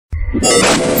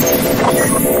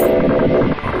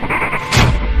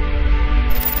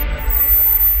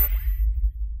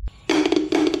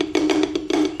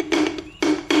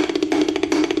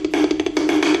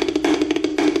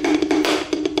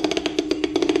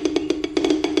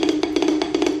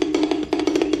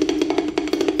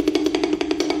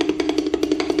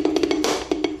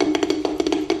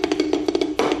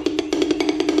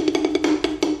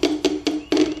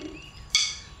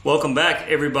Welcome back,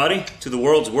 everybody, to the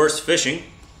world's worst fishing.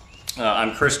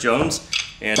 I'm Chris Jones,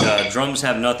 and drums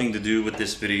have nothing to do with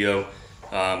this video,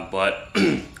 but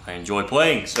I enjoy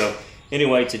playing. So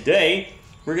anyway, today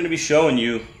we're going to be showing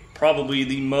you probably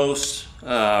the most,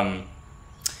 I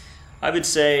would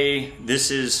say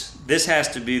this has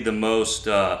to be the most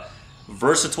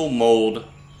versatile mold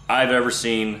I've ever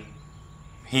seen,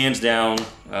 hands down,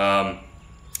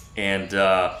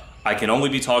 I can only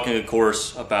be talking, of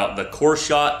course, about the core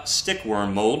shot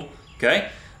stickworm mold. Okay,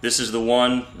 this is the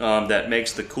one that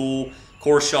makes the cool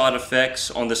core shot effects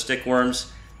on the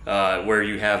stickworms, where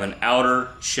you have an outer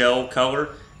shell color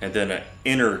and then an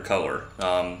inner color.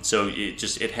 So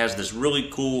it has this really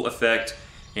cool effect,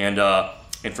 and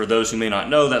for those who may not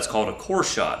know, that's called a core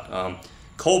shot.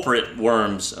 Culprit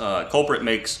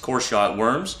makes core shot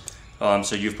worms.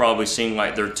 So you've probably seen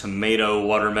like their tomato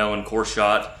watermelon core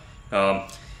shot.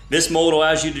 This mold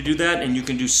allows you to do that, and you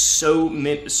can do so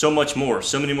much more,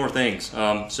 so many more things.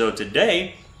 So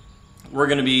today, we're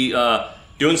going to be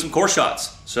doing some core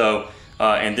shots. So,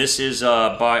 and this is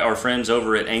by our friends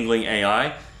over at Angling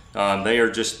AI. They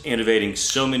are just innovating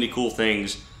so many cool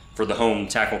things for the home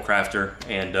tackle crafter,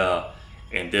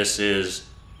 and this is,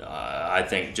 I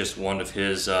think, just one of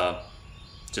his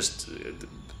just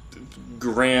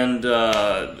grand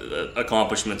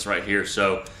accomplishments right here.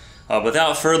 So.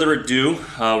 Without further ado,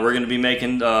 we're going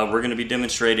to be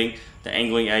demonstrating the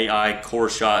Angling AI core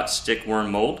shot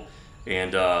stickworm mold,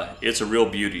 and it's a real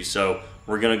beauty. So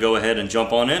we're going to go ahead and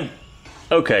jump on in.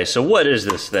 Okay, so what is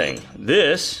this thing?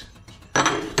 This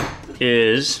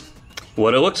is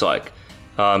what it looks like.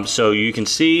 So you can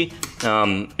see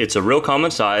it's a real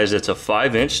common size. It's a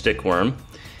 5-inch stickworm,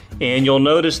 and you'll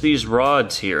notice these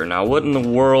rods here. Now, what in the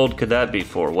world could that be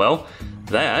for? Well,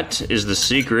 that is the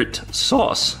secret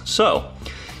sauce. So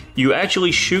you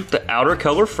actually shoot the outer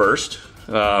color first.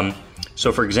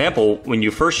 So for example, when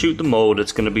you first shoot the mold,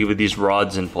 it's going to be with these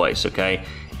rods in place, okay?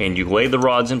 And you lay the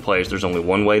rods in place. There's only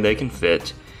one way they can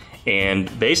fit.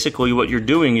 And basically what you're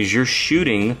doing is you're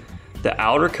shooting the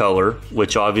outer color,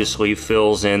 which obviously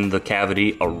fills in the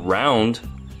cavity around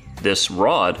this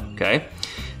rod, okay?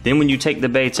 Then when you take the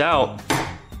baits out,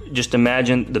 just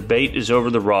imagine the bait is over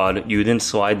the rod. You then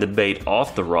slide the bait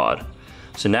off the rod.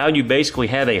 So now you basically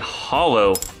have a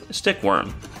hollow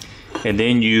stickworm. And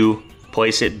then you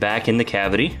place it back in the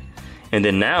cavity. And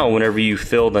then now whenever you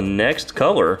fill the next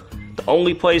color, the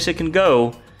only place it can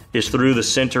go is through the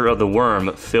center of the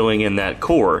worm, filling in that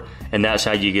core. And that's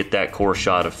how you get that core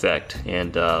shot effect.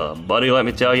 And buddy, let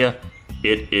me tell you,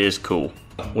 it is cool.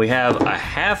 We have a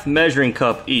half measuring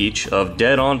cup each of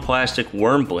dead-on plastic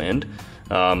worm blend.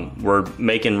 We're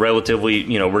making relatively,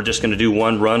 we're just going to do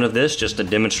one run of this just to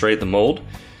demonstrate the mold.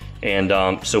 And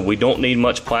so we don't need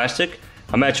much plastic.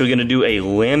 I'm actually going to do a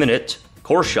laminate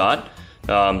core shot.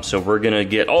 So we're going to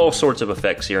get all sorts of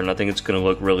effects here, and I think it's going to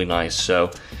look really nice.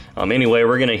 So anyway,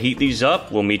 we're going to heat these up.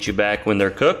 We'll meet you back when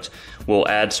they're cooked. We'll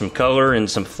add some color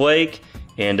and some flake,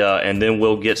 and then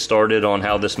we'll get started on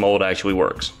how this mold actually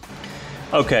works.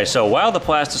 Okay, so while the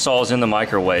plastisol is in the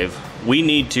microwave, we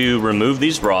need to remove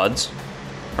these rods.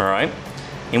 All right,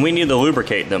 and we need to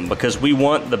lubricate them because we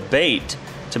want the bait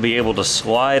to be able to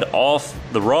slide off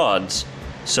the rods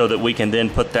so that we can then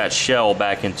put that shell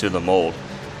back into the mold.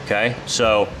 Okay,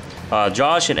 so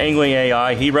Josh at Angling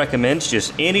AI, he recommends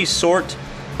just any sort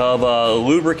of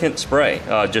lubricant spray,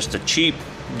 just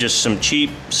some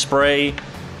cheap spray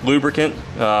lubricant.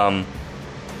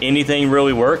 Anything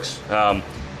really works.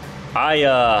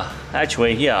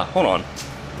 Actually, yeah, hold on.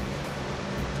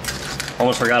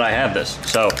 Almost forgot I have this.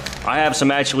 So I have some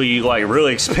actually like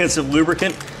really expensive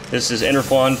lubricant. This is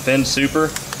Interflon Fin Super,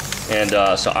 and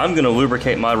so I'm going to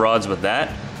lubricate my rods with that.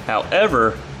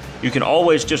 However, you can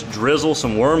always just drizzle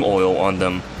some worm oil on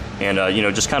them, and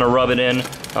just kind of rub it in.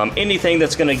 Anything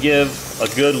that's going to give a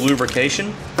good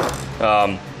lubrication,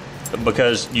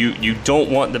 because you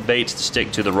don't want the baits to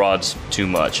stick to the rods too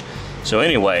much. So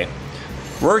anyway,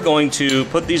 we're going to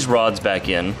put these rods back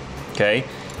in, okay?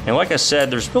 And like I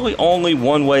said, there's really only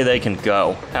one way they can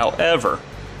go. However,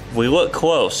 if we look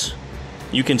close,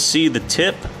 you can see the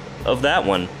tip of that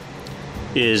one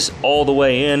is all the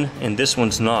way in, and this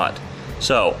one's not.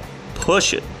 So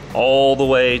push it all the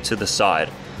way to the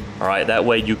side. All right, that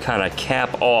way you kind of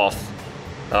cap off.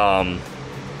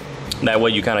 That way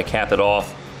you kind of cap it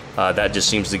off. That just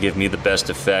seems to give me the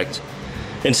best effect.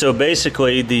 And so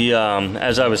basically, the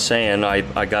as I was saying,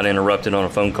 I got interrupted on a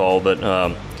phone call, but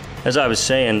as I was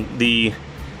saying,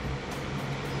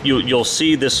 you'll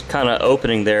see this kind of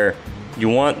opening there. You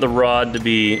want the rod to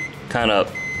be kind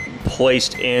of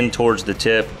placed in towards the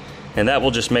tip, and that will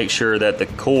just make sure that the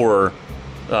core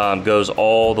goes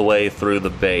all the way through the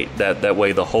bait. That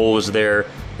way the hole is there.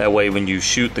 That way when you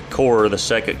shoot the core, the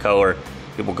second color,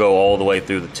 it will go all the way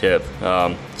through the tip.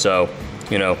 So,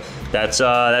 you know,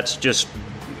 that's just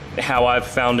how I've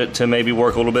found it to maybe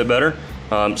work a little bit better.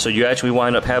 So you actually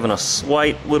wind up having a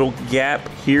slight little gap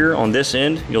here on this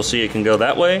end. You'll see it can go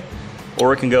that way,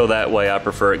 or it can go that way. I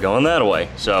prefer it going that way.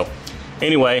 So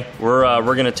anyway,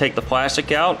 we're gonna take the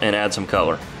plastic out and add some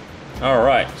color. All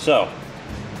right, so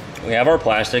we have our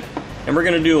plastic, and we're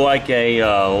gonna do like a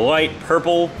light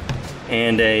purple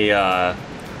and a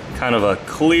kind of a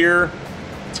clear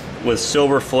with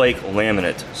silver flake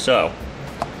laminate. So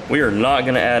we are not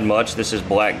gonna add much. This is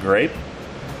black grape,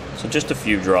 so just a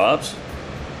few drops.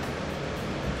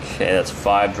 Okay, that's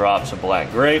 5 drops of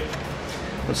black grape.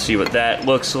 Let's see what that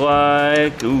looks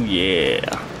like. Ooh,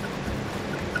 yeah.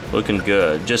 Looking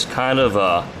good. Just kind of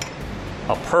a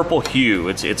purple hue.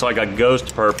 It's like a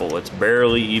ghost purple. It's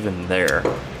barely even there.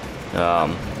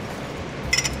 In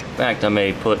fact, I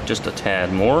may put just a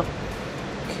tad more.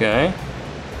 Okay.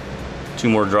 2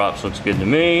 more drops looks good to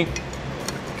me.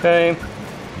 Okay.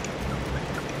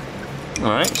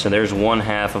 Alright, so there's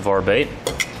 1/2 of our bait.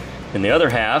 And the other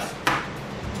half,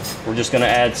 we're just gonna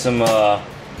add some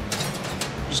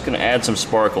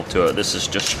sparkle to it. This is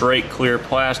just straight clear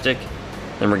plastic.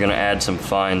 Then we're gonna add some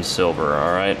fine silver,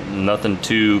 all right? Nothing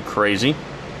too crazy.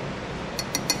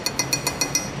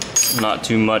 Not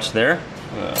too much there.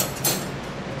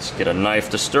 Let's get a knife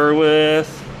to stir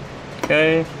with.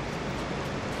 Okay.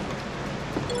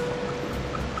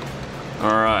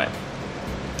 All right.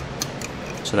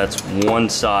 So that's one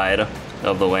side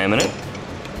of the laminate.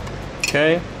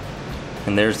 Okay.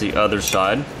 And there's the other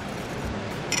side.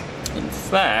 In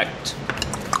fact,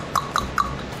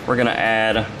 we're gonna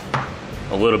add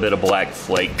a little bit of black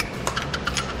flake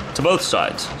to both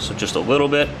sides. So just a little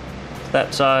bit to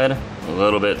that side, a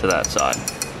little bit to that side.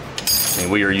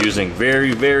 And we are using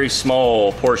very, very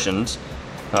small portions.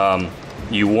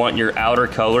 You want your outer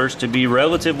colors to be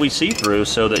relatively see-through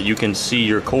so that you can see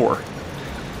your core.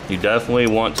 You definitely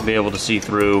want to be able to see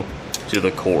through to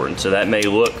the core. And so that may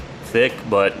look thick,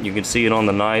 but you can see it on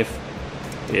the knife.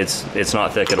 It's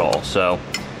not thick at all. So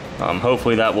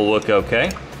hopefully that will look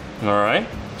okay. All right.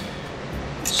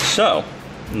 So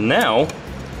now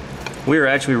we are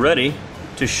actually ready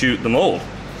to shoot the mold.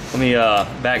 Let me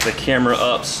back the camera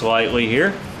up slightly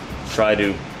here. Try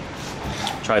to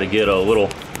get a little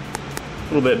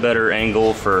bit better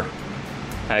angle for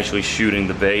actually shooting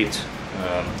the bait.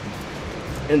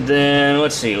 And then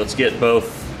let's see. Let's get both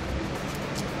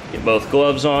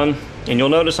gloves on. And you'll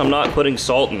notice I'm not putting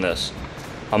salt in this.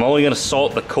 I'm only going to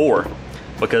salt the core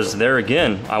because there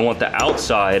again, I want the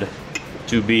outside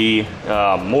to be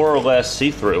more or less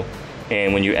see-through.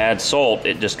 And when you add salt,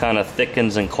 it just kind of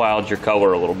thickens and clouds your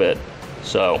color a little bit.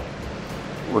 So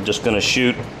we're just going to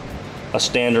shoot a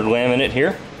standard laminate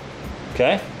here.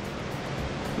 Okay.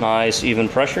 Nice even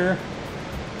pressure.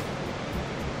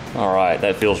 All right,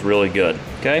 that feels really good.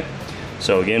 Okay.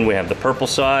 So again, we have the purple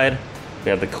side, we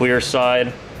have the clear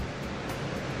side.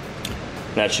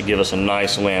 That should give us a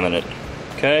nice laminate.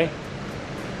 Okay.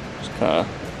 Just kind of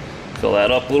fill that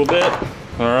up a little bit.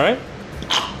 All right.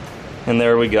 And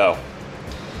there we go.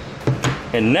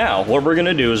 And now what we're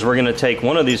gonna do is we're gonna take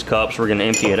one of these cups, we're gonna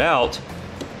empty it out,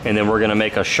 and then we're gonna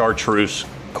make a chartreuse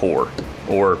core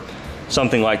or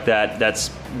something like that. That's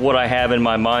what I have in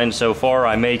my mind so far.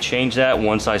 I may change that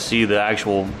once I see the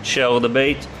actual shell of the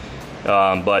bait.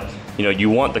 But you know, you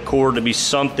want the core to be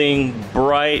something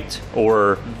bright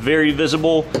or very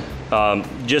visible,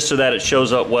 just so that it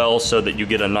shows up well so that you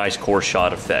get a nice core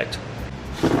shot effect.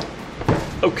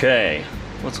 Okay,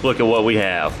 let's look at what we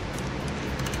have.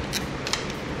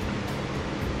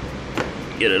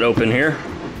 Get it open here.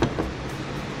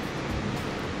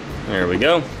 There we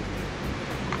go.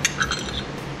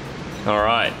 All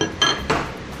right.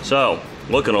 So,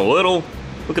 looking a little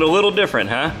different,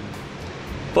 huh?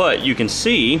 But you can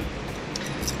see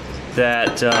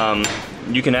that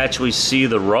you can actually see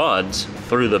the rods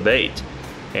through the bait,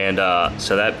 and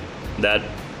so that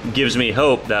gives me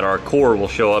hope that our core will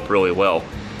show up really well.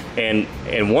 And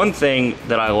one thing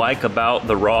that I like about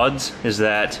the rods is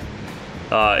that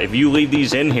if you leave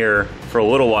these in here for a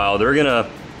little while, they're gonna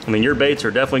I mean, your baits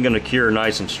are definitely going to cure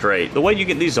nice and straight. The way you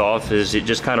get these off is it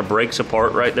just kind of breaks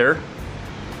apart right there,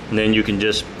 and then you can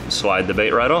just slide the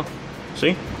bait right off.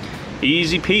 See?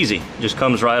 Easy peasy. Just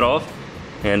comes right off,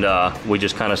 and we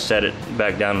just kind of set it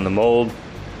back down in the mold.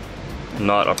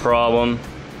 Not a problem.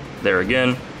 There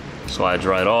again, slides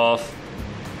right off.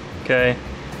 Okay.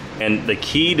 And the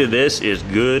key to this is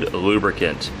good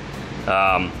lubricant.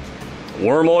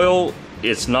 Worm oil,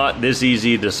 it's not this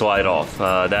easy to slide off.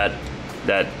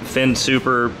 That Fin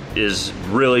Super is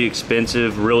really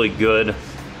expensive, really good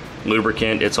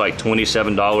lubricant. It's like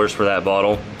 $27 for that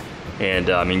bottle, and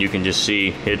I mean, you can just see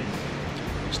it.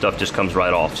 Stuff just comes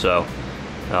right off. So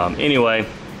anyway,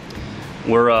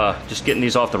 we're just getting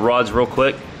these off the rods real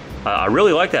quick. I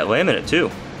really like that laminate too.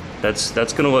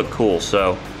 That's gonna look cool.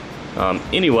 So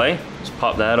anyway, let's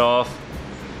pop that off.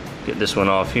 Get this one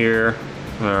off here.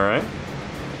 All right,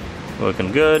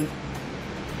 looking good.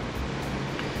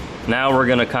 Now we're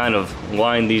gonna kind of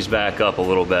line these back up a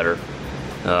little better.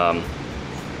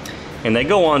 And they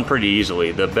go on pretty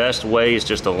easily. The best way is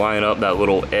just to line up that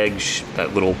little egg,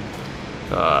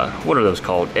 what are those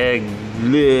called? Egg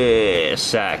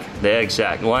sac, the egg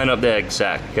sac. Line up the egg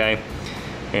sac, okay?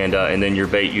 And then your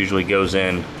bait usually goes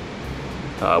in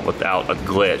without a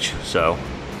glitch. So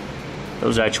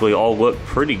those actually all look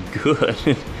pretty good.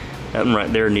 That one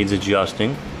right there needs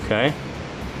adjusting, okay?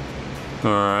 All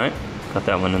right. Got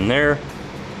that one in there.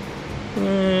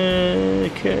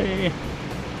 Okay.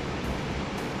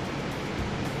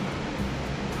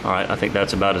 All right, I think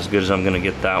that's about as good as I'm gonna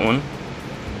get that one.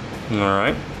 All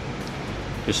right.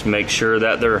 Just make sure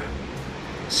that they're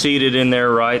seated in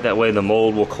there right. That way the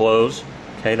mold will close.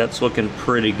 Okay, that's looking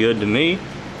pretty good to me.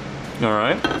 All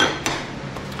right.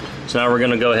 So now we're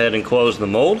gonna go ahead and close the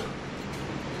mold.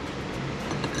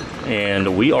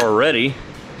 And we are ready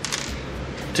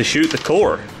to shoot the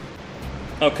core.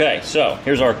 Okay, so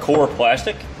here's our core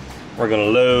plastic. We're gonna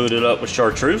load it up with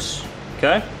chartreuse,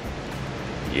 okay?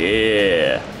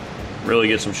 Yeah, really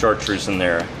get some chartreuse in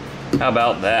there. How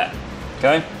about that,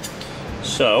 okay?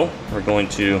 So we're going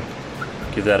to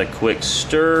give that a quick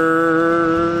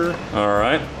stir. All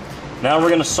right, now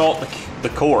we're gonna salt the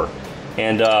core.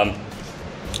 And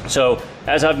so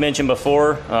as I've mentioned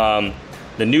before,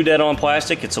 the new Dead-On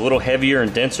plastic, it's a little heavier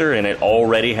and denser, and it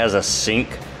already has a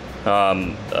sink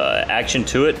action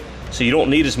to it, so you don't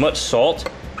need as much salt.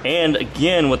 And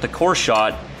again, with the core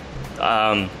shot,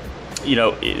 you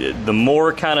know, the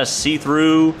more kind of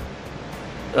see-through,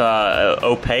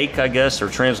 opaque, I guess, or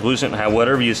translucent,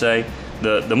 whatever you say,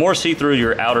 the more see-through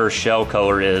your outer shell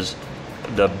color is,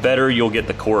 the better you'll get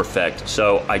the core effect.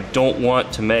 So I don't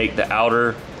want to make the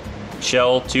outer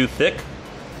shell too thick,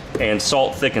 and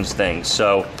salt thickens things.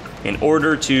 So in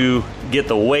order to get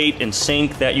the weight and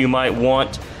sink that you might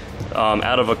want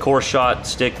out of a core shot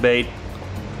stick bait,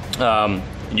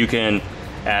 you can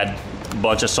add a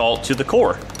bunch of salt to the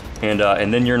core, and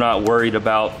then you're not worried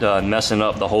about messing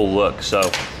up the whole look. So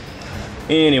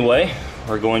anyway,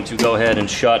 we're going to go ahead and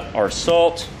shut our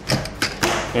salt.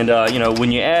 And you know,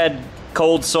 when you add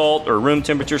cold salt or room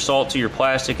temperature salt to your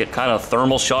plastic, it kind of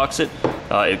thermal shocks it.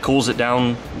 It cools it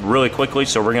down really quickly.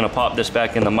 So we're gonna pop this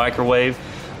back in the microwave,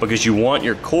 because you want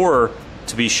your core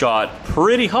to be shot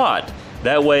pretty hot.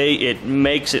 That way it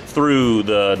makes it through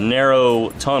the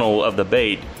narrow tunnel of the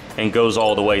bait and goes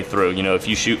all the way through. You know, if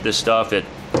you shoot this stuff at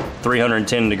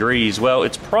 310 degrees, well,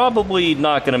 it's probably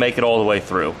not gonna make it all the way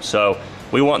through. So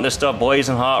we want this stuff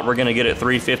blazing hot. We're gonna get it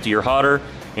 350 or hotter,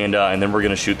 and then we're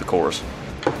gonna shoot the cores.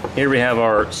 Here we have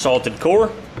our salted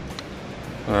core.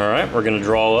 All right, we're gonna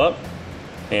draw up,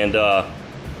 and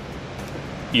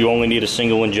you only need a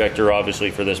single injector, obviously,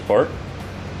 for this part.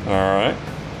 All right.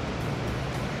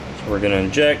 So we're gonna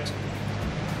inject,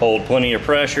 hold plenty of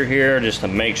pressure here just to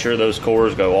make sure those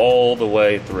cores go all the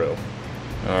way through.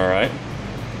 All right.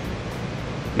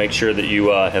 Make sure that you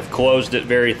have closed it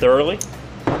very thoroughly.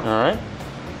 All right.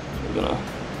 So we're gonna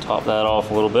top that off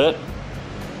a little bit.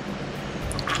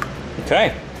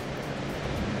 Okay.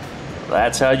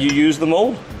 That's how you use the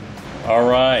mold. All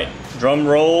right, drum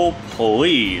roll,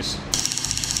 please.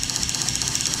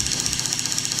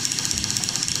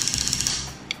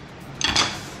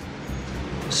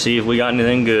 See if we got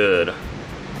anything good.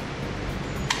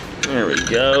 There we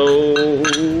go.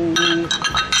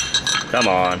 Come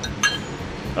on.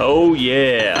 Oh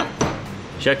yeah.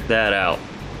 Check that out.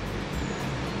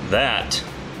 That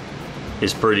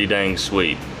is pretty dang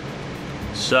sweet.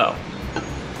 So,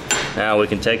 now we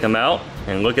can take them out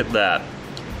and look at that.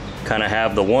 Kind of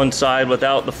have the one side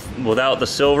without the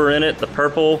silver in it, the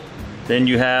purple. Then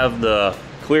you have the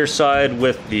clear side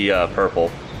with the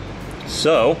purple.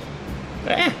 So,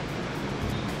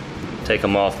 take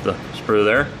them off the through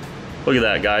there. Look at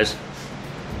that, guys.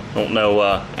 Don't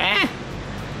know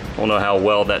how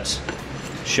well that's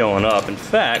showing up. In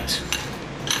fact,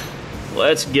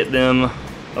 let's get them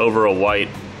over a white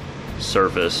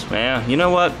surface. Yeah, you know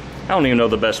what? I don't even know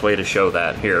the best way to show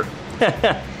that here.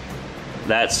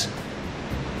 That's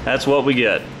what we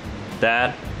get.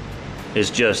 That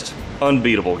is just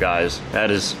unbeatable, guys.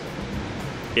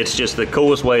 It's just the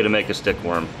coolest way to make a stick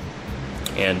worm.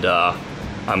 And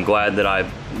I'm glad that I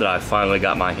finally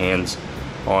got my hands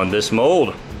on this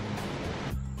mold.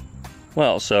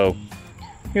 Well, so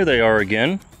here they are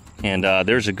again, and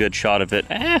there's a good shot of it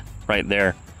right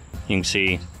there. You can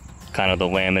see kind of the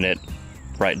laminate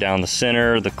right down the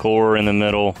center, the core in the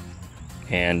middle,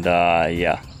 and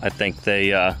yeah, I think they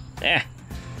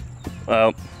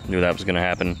well, knew that was gonna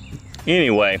happen.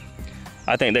 Anyway,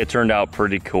 I think they turned out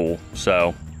pretty cool.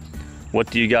 So what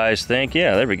do you guys think?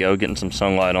 Yeah, there we go, getting some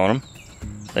sunlight on them.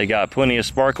 They got plenty of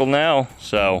sparkle now,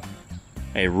 so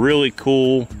a really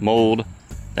cool mold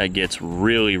that gets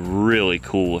really, really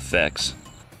cool effects.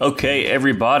 Okay,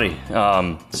 everybody,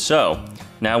 so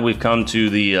now we've come to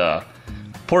the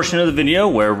portion of the video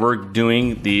where we're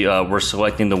doing we're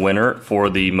selecting the winner for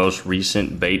the most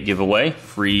recent bait giveaway.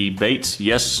 Free baits,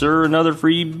 yes sir, another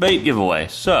free bait giveaway.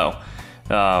 So,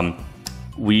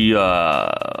 we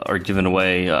are giving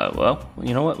away, well,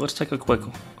 you know what, let's take a quick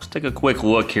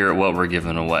look here at what we're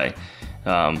giving away.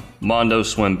 Mondo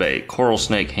swim bait, coral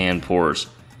snake hand pores,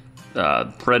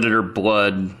 predator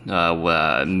blood,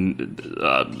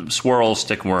 swirl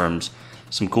stick worms,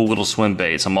 some cool little swim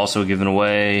baits. I'm also giving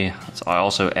away, I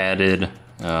also added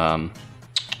some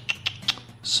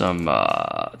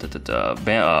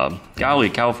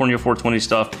California 420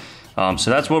 stuff. So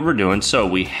that's what we're doing. So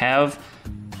we have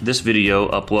this video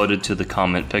uploaded to the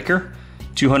comment picker.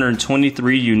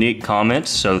 223 unique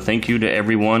comments, so thank you to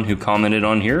everyone who commented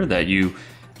on here that you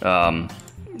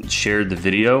shared the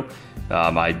video.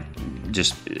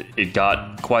 It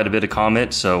got quite a bit of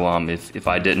comments, so if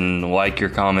I didn't like your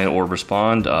comment or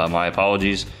respond, my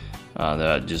apologies.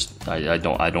 I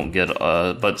don't get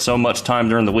but so much time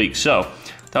during the week. So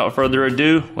without further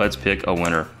ado, let's pick a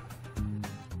winner.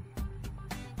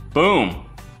 Boom.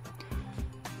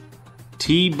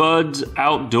 T-Buds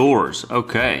Outdoors.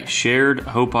 Okay, shared,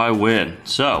 hope I win.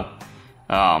 So,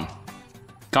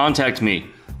 contact me,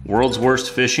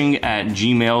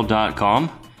 worldsworstfishing@gmail.com.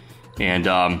 And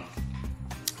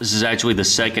this is actually the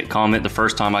second comment. The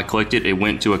first time I clicked it, it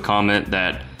went to a comment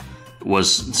that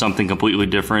was something completely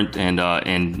different, and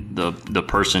the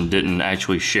person didn't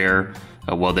actually share.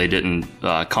 Well, they didn't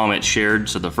comment shared.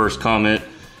 So the first comment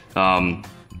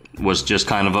was just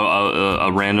kind of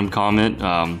a random comment.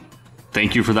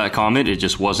 Thank you for that comment. It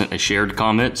just wasn't a shared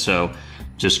comment. So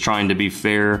just trying to be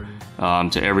fair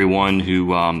to everyone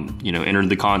who entered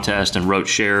the contest and wrote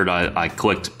shared. I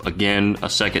clicked again a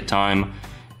second time,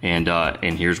 and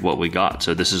here's what we got.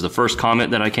 So this is the first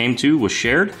comment that I came to was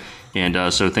shared,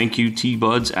 and so thank you,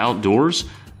 T-Buds Outdoors.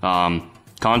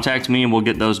 Contact me and we'll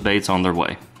get those baits on their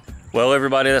way. Well,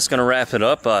 everybody, that's gonna wrap it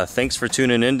up. Thanks for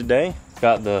tuning in today.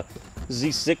 Got the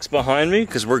Z6 behind me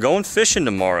because we're going fishing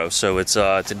tomorrow. So it's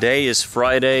today is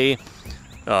Friday,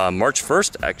 March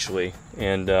 1st actually,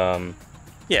 and March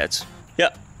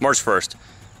 1st.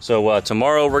 So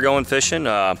tomorrow we're going fishing,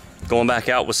 going back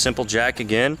out with Simple Jack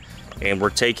again, and we're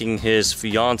taking his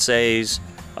fiance's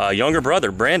younger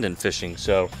brother Brandon fishing.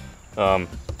 So gonna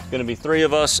be 3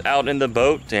 of us out in the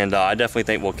boat, and I definitely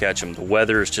think we'll catch him. The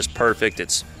weather is just perfect.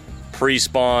 It's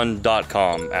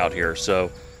prespawn.com out here. So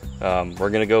we're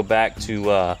gonna go back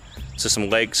to some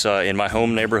lakes in my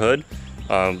home neighborhood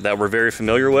that we're very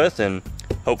familiar with, and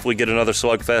hopefully get another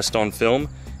slugfest on film.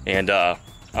 And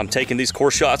I'm taking these core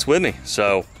shots with me,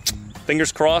 so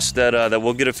fingers crossed that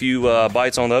we'll get a few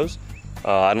bites on those.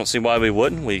 I don't see why we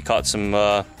wouldn't. We caught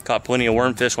plenty of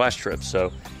wormfish last trip.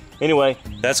 So anyway,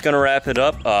 that's gonna wrap it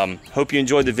up. Hope you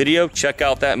enjoyed the video. Check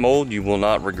out that mold. You will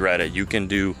not regret it. You can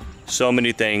do so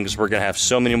many things. We're gonna have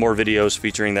so many more videos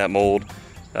featuring that mold.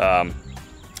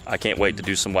 I can't wait to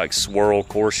do some like swirl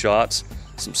core shots,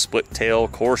 some split tail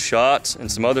core shots, and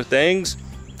some other things.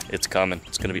 It's coming.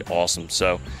 It's gonna be awesome.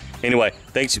 So anyway,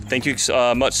 thank you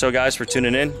much so guys for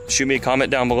tuning in. Shoot me a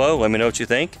comment down below. Let me know what you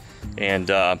think,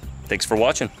 and thanks for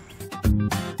watching.